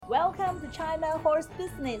China Horse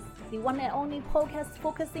Business, the one and only podcast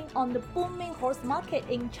focusing on the booming horse market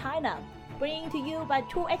in China. Bringing to you by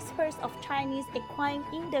two experts of Chinese equine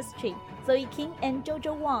industry, Zoe King and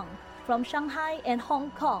Jojo Wang, from Shanghai and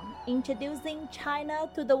Hong Kong, introducing China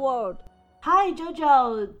to the world. Hi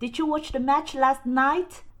Jojo, did you watch the match last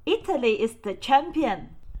night? Italy is the champion.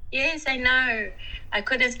 Yes, I know. I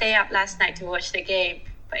couldn't stay up last night to watch the game,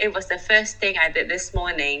 but it was the first thing I did this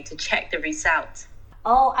morning to check the result.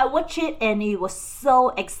 Oh, I watched it and it was so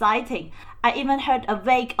exciting. I even heard a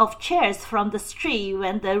wave of cheers from the street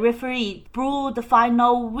when the referee blew the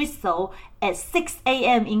final whistle at 6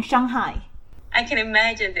 a.m. in Shanghai. I can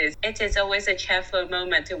imagine this. It is always a cheerful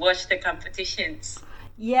moment to watch the competitions.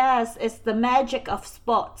 Yes, it's the magic of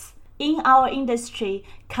sports. In our industry,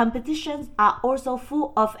 competitions are also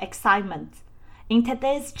full of excitement. In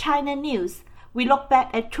today's China news, we look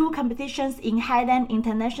back at two competitions in Highland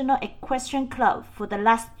International Equestrian Club for the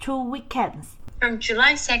last 2 weekends. From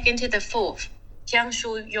July 2nd to the 4th,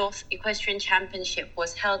 Jiangsu Youth Equestrian Championship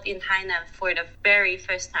was held in Hainan for the very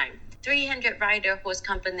first time. 300 rider horse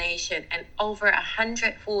combination and over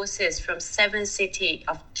 100 horses from 7 cities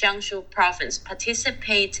of Jiangsu province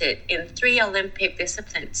participated in 3 Olympic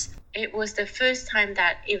disciplines. It was the first time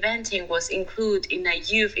that eventing was included in a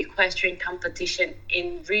youth equestrian competition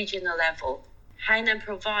in regional level. Hainan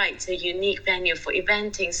provides a unique venue for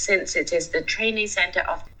eventing since it is the training center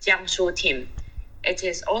of Jiangsu team. It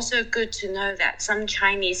is also good to know that some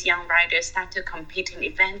Chinese young riders start to compete in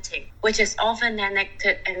eventing, which is often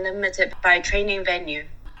neglected and limited by training venue.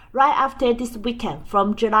 Right after this weekend,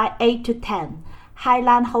 from July 8 to 10,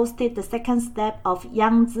 Highland hosted the second step of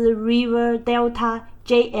Yangtze River Delta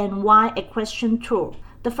JNY Equestrian Tour.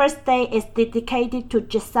 The first day is dedicated to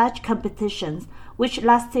dressage competitions, which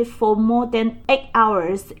lasted for more than 8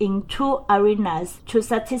 hours in 2 arenas to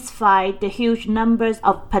satisfy the huge numbers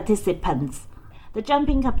of participants. The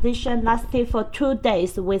jumping competition lasted for 2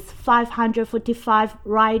 days with 545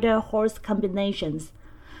 rider-horse combinations.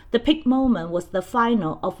 The peak moment was the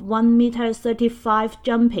final of 1.35 m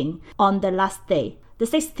jumping on the last day. The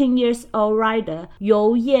 16-year-old rider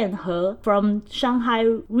You Yanhe from Shanghai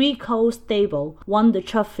Rico Stable won the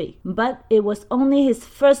trophy, but it was only his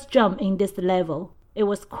first jump in this level. It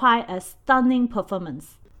was quite a stunning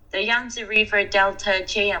performance. The Yangtze River Delta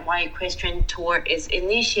JNY Equestrian Tour is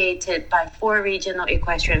initiated by 4 regional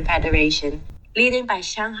equestrian federations, leading by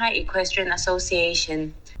Shanghai Equestrian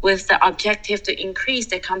Association, with the objective to increase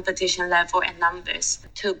the competition level and numbers,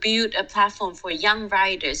 to build a platform for young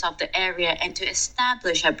riders of the area, and to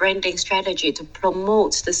establish a branding strategy to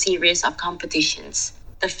promote the series of competitions.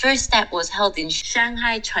 The first step was held in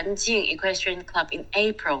Shanghai Chunjing Equestrian Club in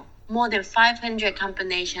April. More than 500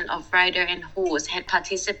 combinations of rider and horse had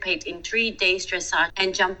participated in 3 days dressage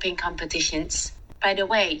and jumping competitions. By the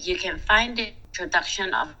way, you can find the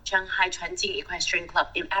introduction of Shanghai Chunjing Equestrian Club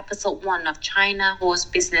in episode 1 of China Horse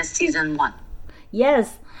Business Season 1.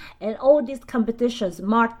 Yes, and all these competitions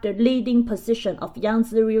mark the leading position of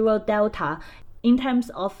Yangtze River Delta in terms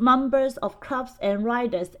of numbers of clubs and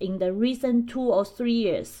riders in the recent 2 or 3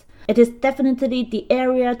 years. It is definitely the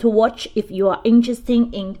area to watch if you are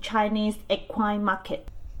interested in Chinese equine market.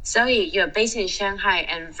 Zoe, you are based in Shanghai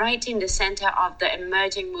and right in the center of the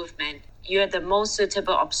emerging movement. You are the most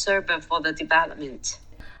suitable observer for the development.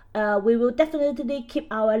 We will definitely keep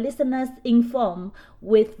our listeners informed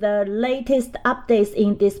with the latest updates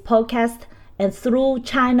in this podcast and through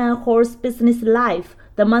China Horse Business Live,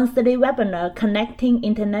 the monthly webinar connecting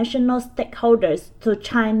international stakeholders to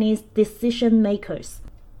Chinese decision makers.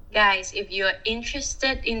 Guys, if you are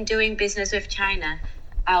interested in doing business with China,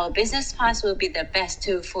 our business pass will be the best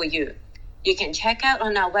tool for you. You can check out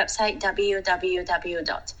on our website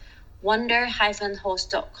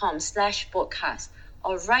www.wonder-host.com/podcast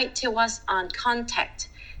or write to us on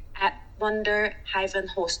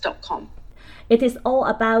contact@wonder-host.com. It is all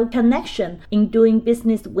about connection in doing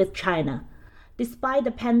business with China. Despite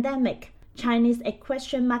the pandemic, Chinese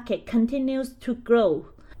equestrian market continues to grow.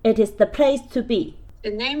 It is the place to be. To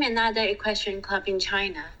name another equestrian club in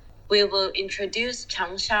China, we will introduce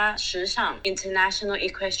Changsha Shishang International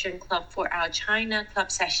Equestrian Club for our China Club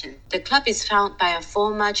session. The club is founded by a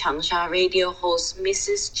former Changsha radio host,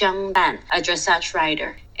 Mrs. Zhang Dan, a dressage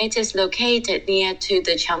rider. It is located near to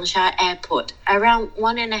the Changsha Airport, around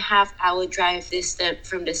 1.5 hour drive distance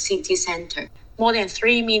from the city center. More than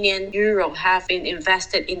 3 million euro have been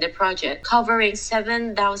invested in the project, covering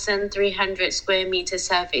 7,300 square meter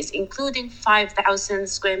surface, including 5,000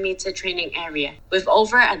 square meter training area, with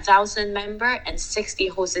over 1,000 members and 60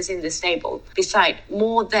 horses in the stable. Besides,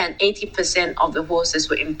 more than 80% of the horses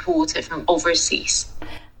were imported from overseas.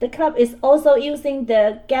 The club is also using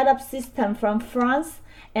the GetUp system from France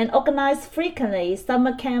and organized frequently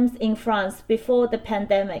summer camps in France before the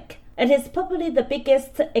pandemic. It is probably the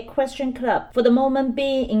biggest equestrian club for the moment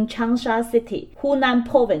being in Changsha City, Hunan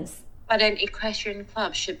Province. But an equestrian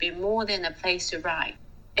club should be more than a place to ride.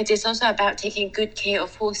 It is also about taking good care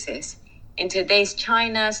of horses. In today's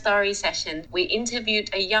China Story session, we interviewed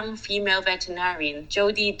a young female veterinarian,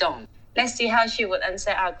 Jody Dong. Let's see how she would answer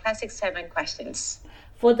our classic 7 questions.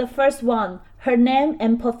 For the first one, her name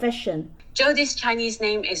and profession. Jody's Chinese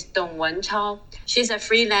name is Dong Wenchao. She's a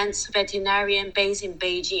freelance veterinarian based in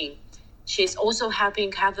Beijing. She's also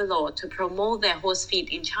helping Cavalor to promote their horse feed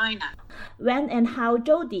in China. When and how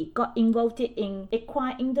Jody got involved in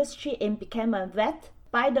equine industry and became a vet?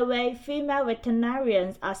 By the way, female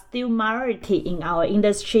veterinarians are still minority in our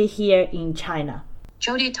industry here in China.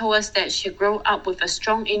 Jody told us that she grew up with a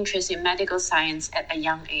strong interest in medical science at a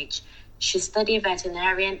young age. She studied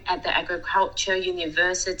veterinarian at the Agricultural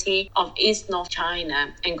University of East North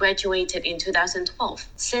China and graduated in 2012.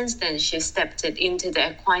 Since then, she stepped into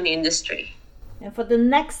the equine industry. And for the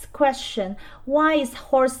next question, why is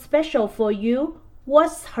horse special for you?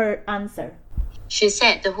 What's her answer? She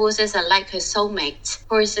said the horses are like her soulmates.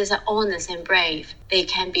 Horses are honest and brave. They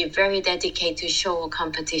can be very dedicated to show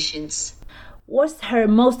competitions. What's her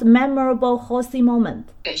most memorable horsey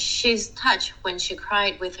moment? She's touched when she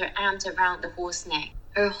cried with her arms around the horse's neck.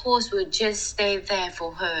 Her horse will just stay there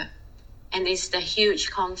for her, and it's the huge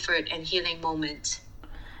comfort and healing moment.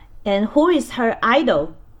 And who is her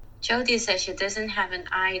idol? Jody says she doesn't have an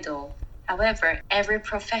idol. However, every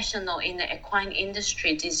professional in the equine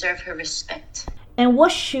industry deserves her respect. And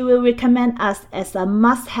what she will recommend us as a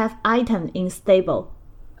must-have item in stable?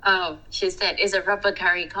 Oh, she said it's a rubber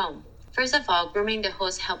curry comb. First of all, grooming the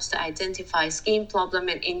horse helps to identify skin problem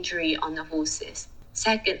and injury on the horses.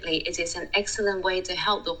 Secondly, it is an excellent way to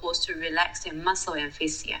help the horse to relax their muscle and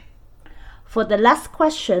fascia. For the last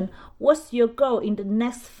question, what's your goal in the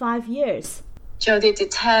next 5 years? Jody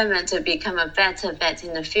determined to become a better vet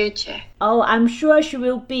in the future. Oh, I'm sure she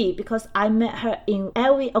will be because I met her in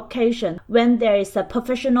every occasion when there is a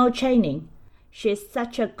professional training. She is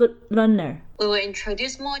such a good learner. We will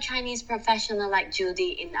introduce more Chinese professionals like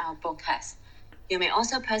Judy in our podcast. You may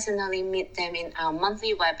also personally meet them in our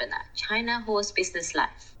monthly webinar, China Horse Business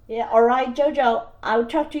Life. Yeah, alright, Jojo. I'll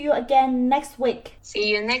talk to you again next week. See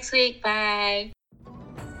you next week. Bye.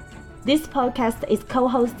 This podcast is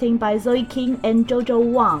co-hosted by Zoe King and Jojo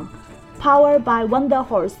Wang, powered by Wonder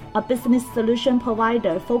Horse, a business solution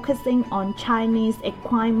provider focusing on Chinese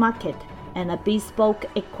equine market and a bespoke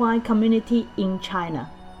equine community in China.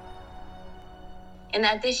 In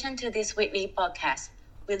addition to this weekly podcast,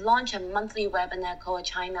 we launch a monthly webinar called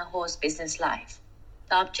China Horse Business Life.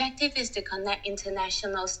 The objective is to connect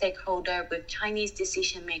international stakeholders with Chinese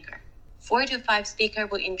decision makers. 4 to 5 speakers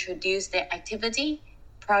will introduce their activity,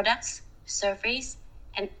 products, surveys,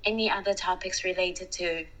 and any other topics related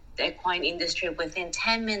to the equine industry within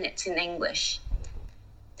 10 minutes in English.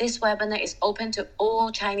 This webinar is open to all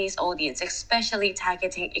Chinese audience, especially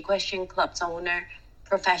targeting equestrian clubs owner,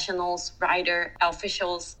 professionals, rider,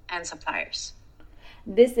 officials, and suppliers.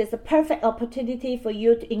 This is a perfect opportunity for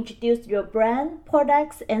you to introduce your brand,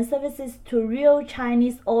 products, and services to real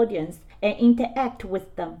Chinese audience and interact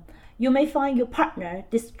with them. You may find your partner,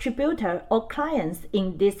 distributor, or clients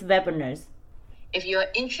in these webinars. If you are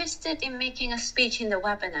interested in making a speech in the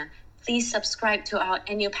webinar, please subscribe to our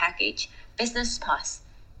annual package, Business Pass,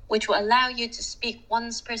 which will allow you to speak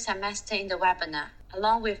once per semester in the webinar,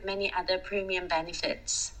 along with many other premium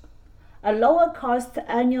benefits. A lower-cost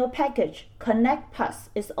annual package, Connect Plus,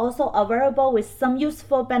 is also available with some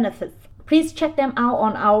useful benefits. Please check them out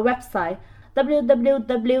on our website,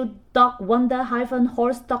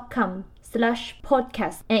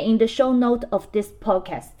 www.wonder-horse.com/podcast, and in the show note of this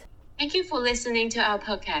podcast. Thank you for listening to our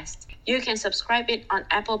podcast. You can subscribe it on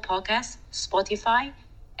Apple Podcasts, Spotify,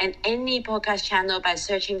 and any podcast channel by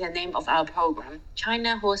searching the name of our program,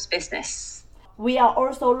 China Horse Business. We are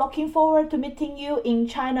also looking forward to meeting you in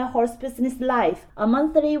China Horse Business Live, a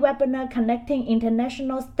monthly webinar connecting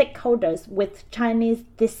international stakeholders with Chinese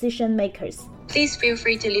decision makers. Please feel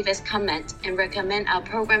free to leave us comments and recommend our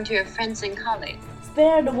program to your friends and colleagues.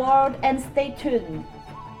 Spare the world and stay tuned.